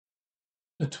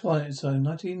The Twilight Zone,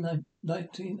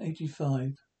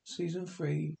 1985, Season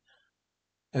 3,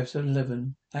 Episode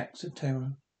 11, Acts of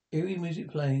Terror. Eerie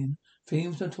music playing,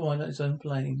 themes of the Twilight Zone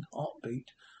playing, heartbeat,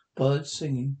 birds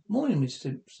singing. Morning, Miss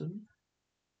Simpson.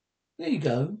 There you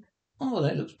go. Oh,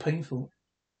 that looks painful.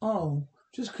 Oh,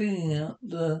 just cleaning out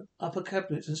the upper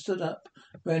cabinets and stood up,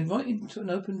 ran right into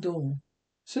an open door.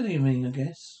 Silly me, I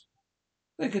guess.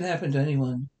 That can happen to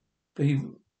anyone. Be,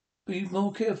 be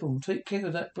more careful. Take care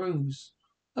of that bruise.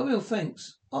 I will,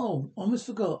 thanks. Oh, I almost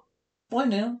forgot. Bye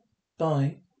now.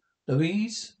 Bye.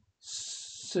 Louise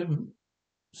Simonson.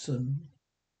 Son.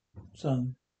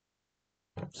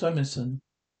 Simonson.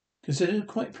 Considered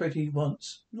quite pretty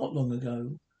once, not long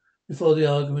ago. Before the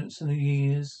arguments and the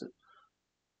years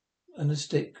and the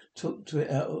stick took to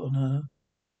it out on her.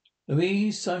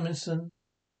 Louise Simonson,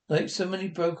 like so many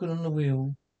broken on the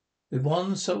wheel, with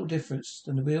one subtle difference,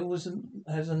 and the wheel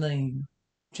has a name.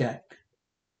 Jack.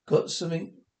 Got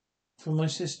something from my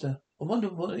sister. I wonder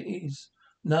what it is.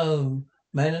 No.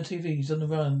 Man on TV's on the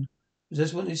run. I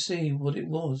just wanted to see what it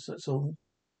was, that's all.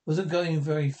 Wasn't going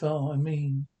very far, I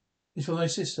mean. It's for my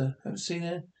sister. Haven't seen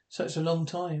her such a long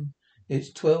time.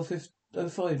 It's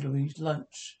 12:05, Louise.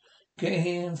 Lunch. Get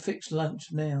here and fix lunch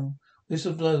now.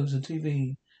 Whistle blows on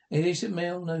TV. Any decent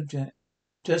mail? No, Jack.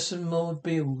 Just some more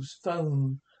bills.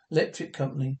 Phone. Electric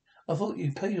company. I thought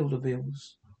you paid all the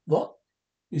bills. What?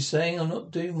 You saying I'm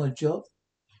not doing my job?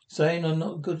 Saying I'm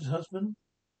not a good husband?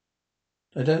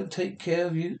 I don't take care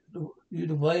of you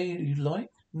the way you like?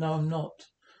 No, I'm not.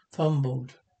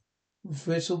 Fumbled.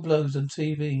 Whistle blows on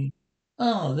TV.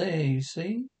 Ah, there, you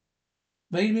see?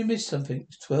 Maybe we missed something.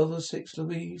 It's 12:06,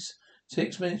 Louise.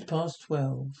 6 minutes past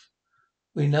 12.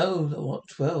 We know what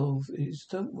 12 is,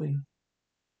 don't we?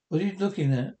 What are you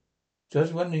looking at?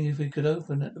 Just wondering if we could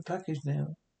open the package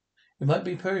now. It might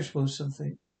be perishable or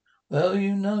something. Well,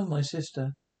 you know my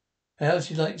sister. How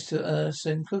she likes to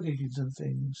send cookies and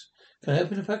things. Can I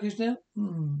open the package now?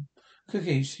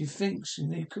 Cookies. She thinks you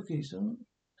need cookies, huh?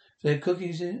 If there are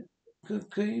cookies in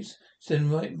cookies,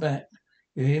 send right back.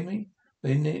 You hear me?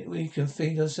 We can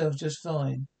feed ourselves just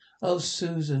fine. Oh,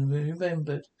 Susan, we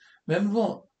remembered. Remember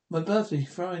what? My birthday,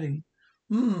 Friday.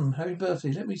 Happy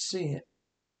birthday. Let me see it.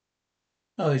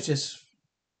 Oh, it's just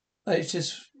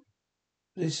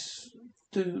this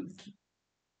dude,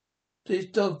 this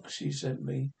dog she sent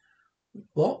me.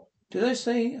 What? Did I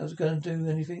say I was going to do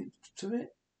anything to it?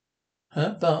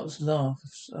 Huh? Barks,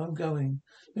 laughs. I'm going.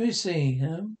 Let me see,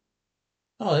 huh?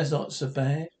 Oh, that's not so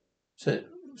bad.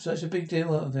 Such a big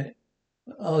deal out of it.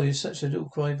 Oh, you're such a little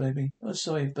crybaby. I'm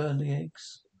sorry, burn the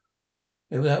eggs.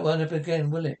 That won't happen again,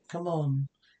 will it? Come on.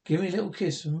 Give me a little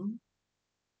kiss,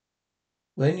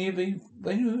 When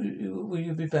will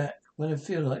you be back? When I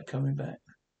feel like coming back.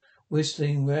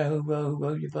 Whistling, row, row,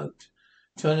 row your boat.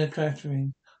 China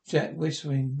clattering. Jack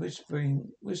whistling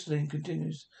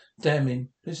continues. Damning.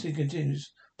 Whistling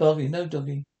continues. Barking, no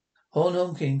doggy. Horn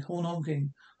honking, horn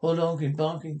honking, horn honking,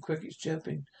 barking, crickets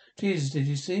chirping. Jesus, did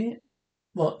you see it?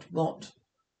 What? What?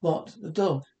 The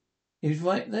dog. He was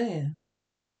right there.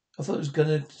 I thought it was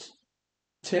gonna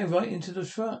tear right into the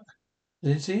truck. I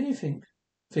didn't see anything.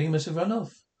 Thing must have run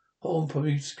off. Horn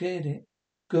probably scared it.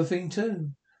 Good thing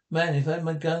too. Man, if I had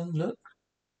my gun, look.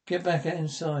 Get back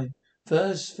inside.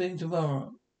 First thing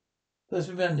tomorrow. First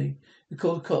thing Monday. We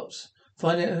call the cops.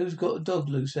 Find out who's got a dog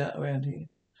loose out around here.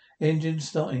 Engine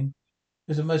starting.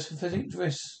 It was the most pathetic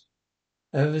dress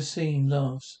I've ever seen.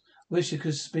 Laughs. Wish you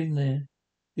could have been there.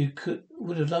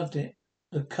 Would have loved it.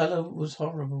 The colour was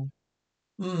horrible.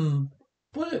 It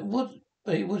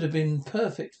would have been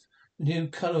perfect. The new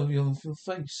colour of your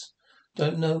face. I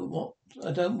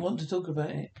don't want to talk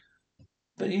about it.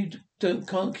 But you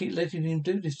can't keep letting him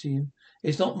do this to you.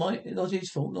 It's not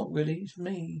his fault, not really. It's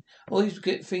me. I always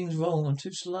get things wrong. I'm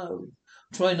too slow.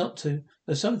 Try not to,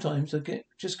 but sometimes I get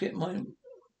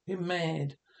him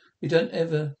mad. You don't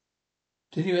ever.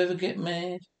 Did you ever get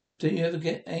mad? Didn't you ever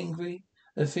get angry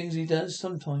at things he does?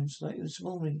 Sometimes, like this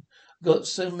morning, I got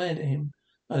so mad at him.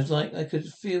 I was like, I could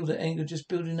feel the anger just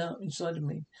building up inside of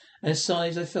me. And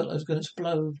sighs, I felt I was going to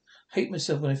explode. Hate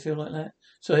myself when I feel like that.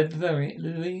 So I bury it.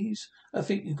 Louise, I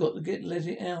think you've got to let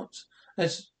it out.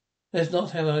 That's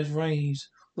not how I was raised.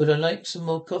 Would I like some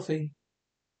more coffee?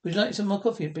 Would you like some more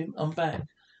coffee? I'm back.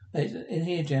 In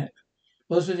here, Jack.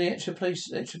 What's with the extra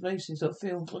places? I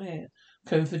feel clear.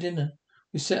 Coming for dinner.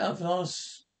 We set up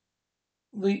last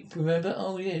week, remember?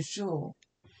 Oh, yeah, sure.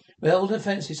 Well, don't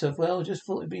fancy yourself. Well, just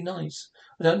thought it'd be nice.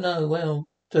 I don't know. Well,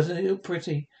 doesn't it look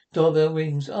pretty? Doorbell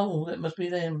rings. Oh, that must be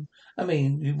them. I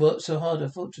mean, you worked so hard. I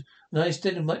thought a nice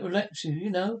dinner might relax you, you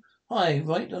know. Hi,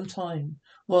 right on time.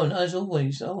 Well, as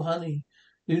always. Oh, honey,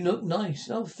 you look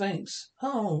nice. Oh, thanks.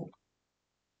 Oh.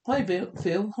 Hi,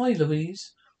 Phil. Hi,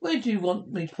 Louise. Where do you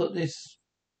want me to put this?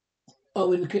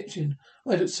 Oh, in the kitchen.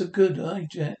 Oh, it looks so good. Hi,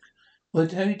 Jack.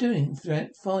 What? How are you doing,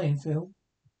 Jack? Fine, Phil.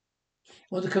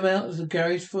 Want to come out of the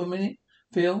garage for a minute,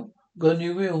 Phil? Got a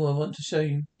new reel I want to show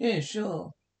you. Yeah, sure.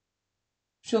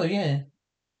 Sure, yeah.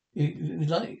 You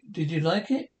like? Did you like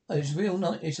it? Oh, it's real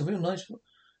nice. It's a real nice,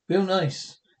 real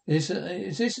nice. Is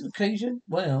this an occasion?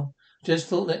 Well, just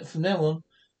thought that from now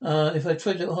on, if I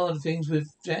tried little harder things with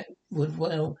Jack, would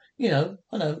well, I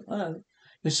know.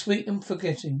 You're sweet and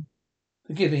forgiving.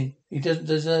 He doesn't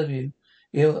deserve you.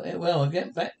 Well,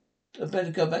 I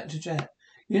better go back to Jack.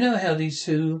 You know how these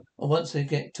two are once they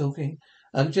get talking.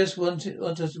 I just want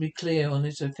us to be clear on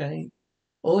this, okay?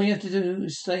 All you have to do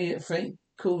is stay at Frank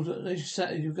called this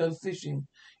Saturday to go fishing.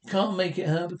 You can't make it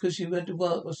her because she went to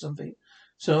work or something.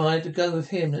 So I had to go with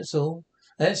him, that's all.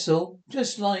 That's all.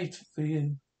 Just lied for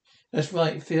you. That's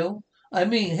right, Phil. I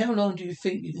mean, how long do you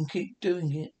think you can keep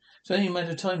doing it? It's only a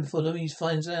matter of time before Louise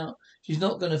finds out. She's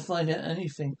not going to find out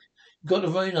anything. You've got to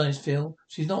realize, Phil,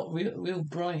 she's not real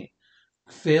bright.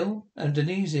 Phil, and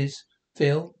Denise is.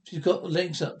 Phil, she's got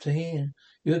legs up to here.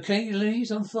 You okay,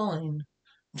 Louise? I'm fine.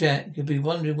 Jack, you'll be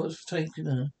wondering what's taking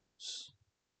her.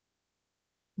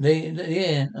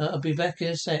 Yeah, I'll be back in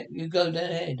a sec. You go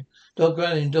ahead. Dog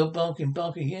growling, dog barking,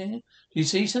 yeah? Did you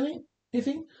see something?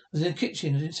 Anything? I was in the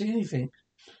kitchen, I didn't see anything.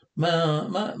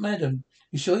 Madam,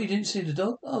 you sure you didn't see the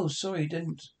dog? Oh, sorry,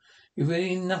 didn't. You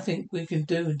really nothing we can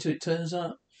do until it turns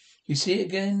up. You see it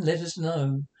again? Let us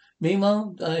know.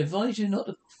 Meanwhile, I advise you not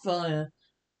to fire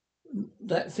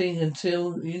that thing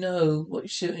until you know what you're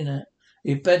shooting at.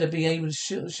 You'd better be able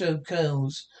to show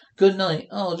curls. Good night.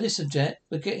 Oh, listen, Jack.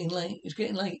 We're getting late. It's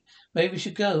getting late. Maybe we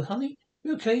should go. Honey?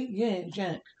 You okay? Yeah,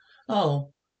 Jack.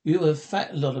 Oh, you were a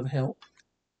fat lot of help.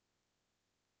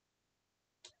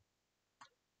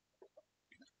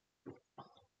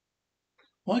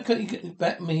 Why can't you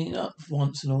back me up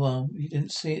once in a while? You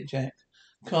didn't see it, Jack.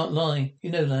 Can't lie. You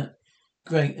know that.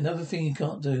 Great. Another thing you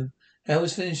can't do. How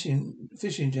was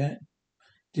fishing, Jack?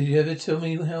 Did you ever tell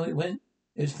me how it went?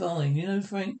 It's fine. You know,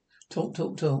 Frank. Talk.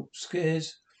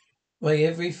 Scares away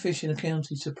every fish in the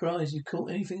county. Surprised you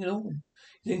caught anything at all.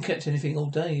 You didn't catch anything all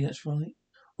day. That's right.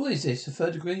 What is this? A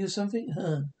third degree or something?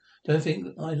 Huh? Don't think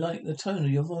I like the tone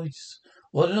of your voice.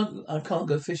 Well, I can't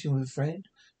go fishing with a friend.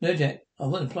 No, Jack. I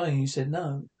wasn't playing. You said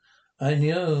no. I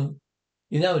know.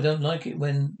 You know I don't like it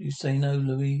when you say no,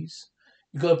 Louise.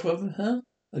 You got a problem, huh?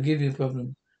 I'll give you a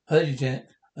problem. Heard you, Jack.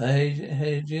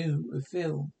 Heard you with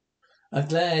Phil. I'm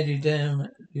glad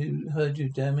you heard you,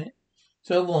 damn it.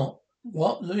 So what?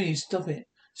 What? Louise, stop it.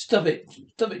 Stop it,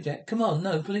 Jack. Come on,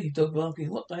 no, please, dog barking.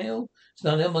 What the hell? It's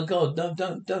not, oh my God, no,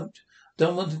 don't.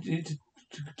 Don't want you to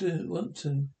want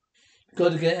to.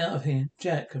 Got to get out of here.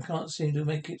 Jack, I can't seem to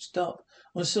make it stop.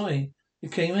 I'm sorry.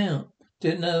 It came out.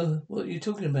 Didn't know what you're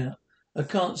talking about. I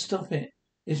can't stop it.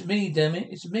 It's me, damn it.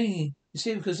 It's me. You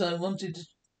see, because I wanted to,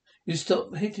 you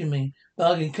stop hitting me.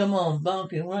 Barking, come on,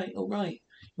 barking. All right.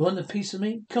 You want a piece of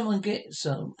me? Come on, get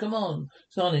some. Come on.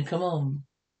 Darling, come on.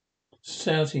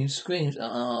 Shouting, screams.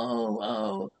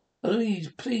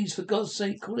 Louise, please, for God's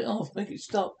sake, call it off. Make it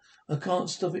stop. I can't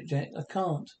stop it, Jack. I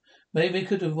can't. Maybe I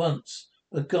could have once,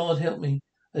 but God help me.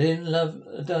 I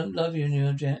don't love you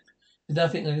anymore, Jack. There's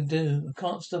nothing I can do. I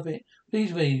can't stop it.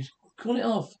 Please, call it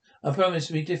off. I promise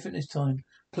to be different this time.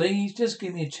 Please, just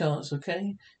give me a chance,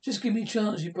 okay? Just give me a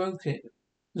chance. You broke it.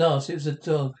 Last, it was a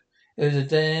dog. It was a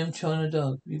damn China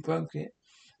dog. You broke it.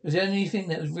 It was the only thing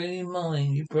that was really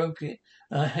mine. You broke it.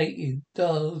 And I hate you.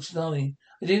 Dog, snarling.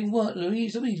 It didn't work,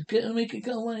 Louise, make it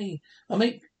go away. I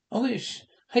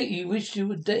hate you, wish you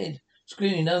were dead.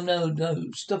 Screaming, no.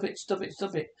 Stop it.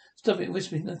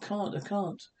 Whispering, I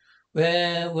can't.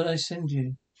 Where will I send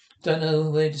you? Don't know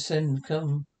where to send.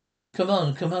 Come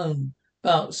on, come home.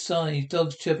 Barks, sighs,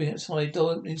 dogs chirping outside,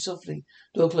 door opening softly,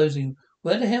 door closing.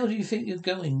 Where the hell do you think you're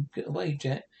going? Get away,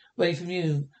 Jack. Away from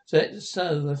you.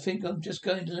 So, I think I'm just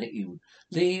going to let you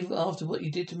leave after what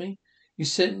you did to me. You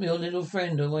sent me your little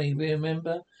friend away,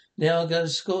 remember? Now I'll go to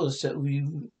school to settle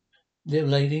you, little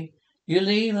lady. You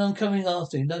leave and I'm coming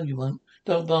after you. No, you won't.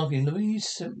 Don't bark in.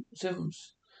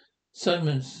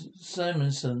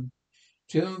 Simonson.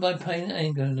 Driven by pain and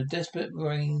anger and the desperate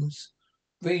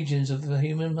regions of the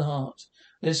human heart,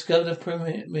 let's go to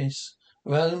premise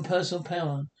our own personal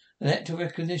power, an act of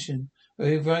recognition,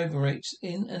 reverberates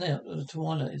in and out of the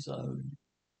twilight zone.